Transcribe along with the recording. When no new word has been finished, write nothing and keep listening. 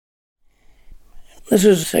This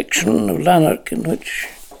is a section of Lanark in which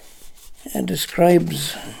it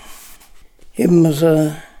describes him as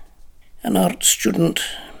an art student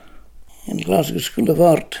in Glasgow School of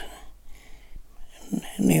Art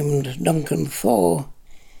named Duncan Thaw,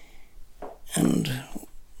 and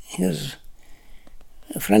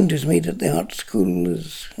a friend he's made at the art school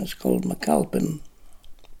is called McAlpin.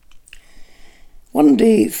 One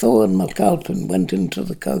day Thaw and McAlpin went into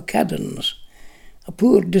the Cowcaddens, a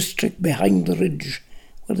poor district behind the ridge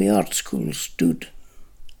where the art school stood.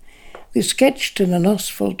 They sketched in an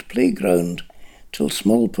asphalt playground till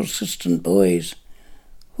small persistent boys,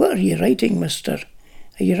 "What are you writing, mister?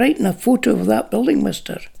 Are you writing a photo of that building,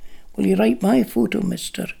 mister? Will you write my photo,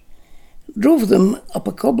 mister?" Drove them up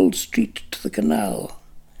a cobbled street to the canal.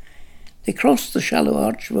 They crossed the shallow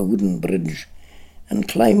arch of a wooden bridge and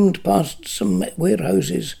climbed past some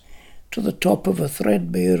warehouses to the top of a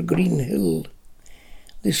threadbare green hill.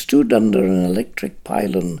 They stood under an electric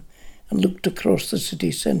pylon and looked across the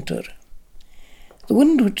city centre. The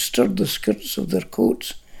wind which stirred the skirts of their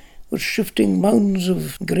coats was shifting mounds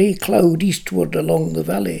of grey cloud eastward along the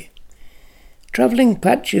valley. Travelling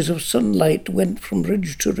patches of sunlight went from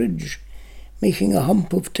ridge to ridge, making a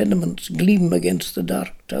hump of tenements gleam against the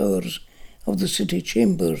dark towers of the city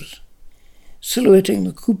chambers, silhouetting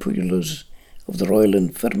the cupolas of the Royal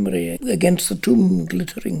Infirmary against the tomb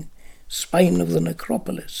glittering spine of the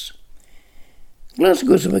necropolis.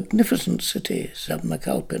 "Glasgow is a magnificent city," said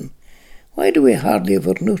McAlpin. "Why do we hardly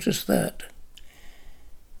ever notice that?"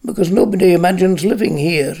 "Because nobody imagines living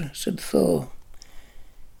here," said Thaw.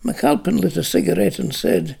 McAlpin lit a cigarette and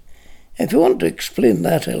said, "If you want to explain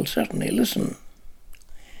that, I'll certainly listen."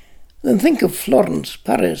 "Then think of Florence,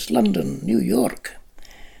 Paris, London, New York.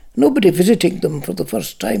 Nobody visiting them for the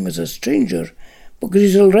first time is a stranger, because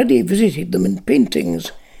he's already visited them in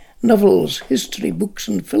paintings, novels, history books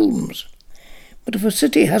and films. But if a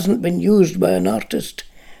city hasn't been used by an artist,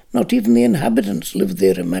 not even the inhabitants live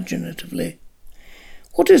there imaginatively.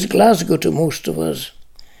 What is Glasgow to most of us?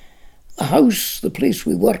 A house, the place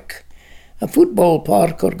we work, a football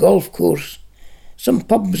park or golf course, some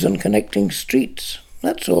pubs and connecting streets,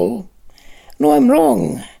 that's all. No, I'm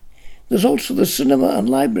wrong. There's also the cinema and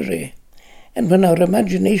library, and when our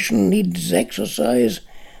imagination needs exercise,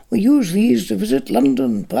 we use these to visit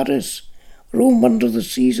London, Paris, Rome under the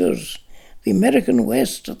Caesars, the American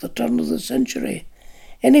West at the turn of the century,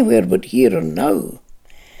 anywhere but here and now.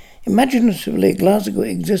 Imaginatively, Glasgow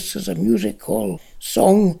exists as a music hall,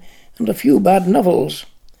 song, and a few bad novels.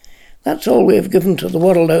 That's all we've given to the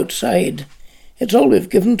world outside. It's all we've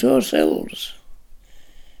given to ourselves."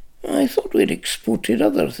 "I thought we'd exported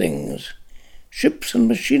other things. Ships and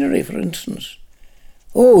machinery, for instance."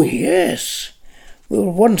 "Oh, yes. We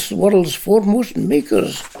were once the world's foremost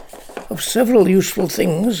makers of several useful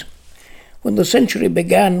things. When the century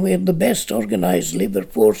began, we had the best organised labour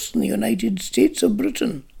force in the United States of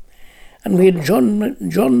Britain. And we had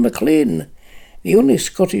John Maclean, the only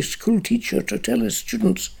Scottish school teacher to tell his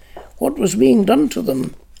students what was being done to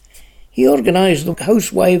them. He organised the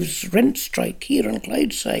housewives' rent strike here on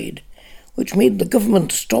Clydeside, which made the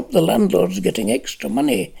government stop the landlords getting extra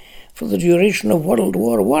money for the duration of World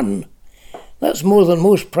War I. That's more than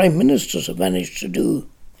most prime ministers have managed to do.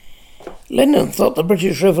 Lenin thought the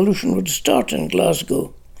British Revolution would start in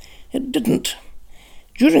Glasgow. It didn't.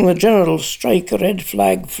 During the general strike, a red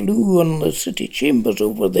flag flew on the city chambers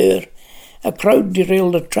over there. A crowd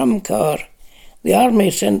derailed a tramcar. The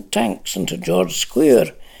army sent tanks into George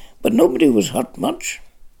Square, but nobody was hurt much.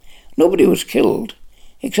 Nobody was killed,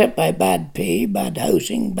 except by bad pay, bad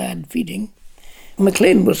housing, bad feeding.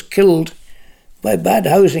 Maclean was killed by bad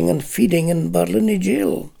housing and feeding in Barlinnie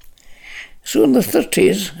jail. So in the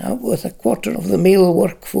 30s, with a quarter of the male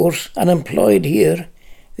workforce unemployed here,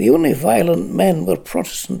 the only violent men were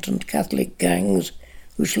Protestant and Catholic gangs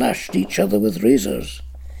who slashed each other with razors.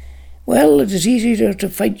 Well, it is easier to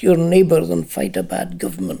fight your neighbour than fight a bad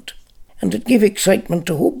government. And it gave excitement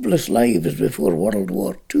to hopeless lives before World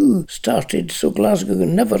War II started, so Glasgow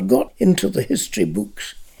never got into the history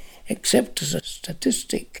books, except as a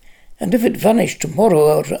statistic. And if it vanished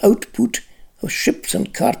tomorrow, our output of ships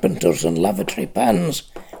and carpenters and lavatory pans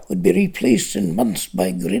would be replaced in months by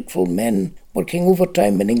grateful men working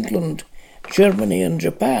overtime in England, Germany and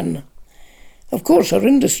Japan. Of course, our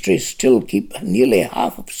industries still keep nearly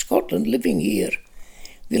half of Scotland living here.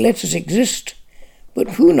 They let us exist,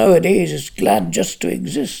 but who nowadays is glad just to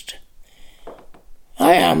exist?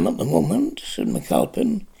 "I am at the moment," said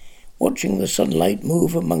McAlpin, watching the sunlight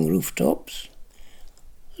move among rooftops.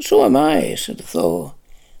 "So am I," said Thaw,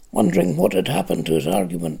 wondering what had happened to his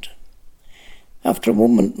argument. After a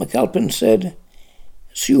moment, McAlpin said,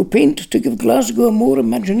 So you paint to give Glasgow a more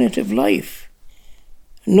imaginative life?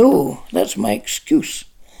 No, that's my excuse.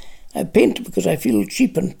 I paint because I feel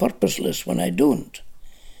cheap and purposeless when I don't.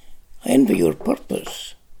 I envy your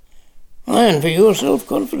purpose. I envy your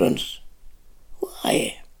self-confidence.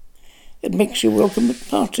 Why? It makes you welcome at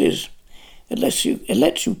parties. It lets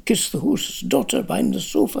you kiss the host's daughter behind the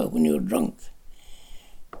sofa when you're drunk.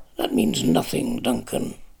 That means nothing,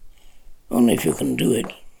 Duncan. Only if you can do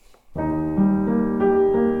it.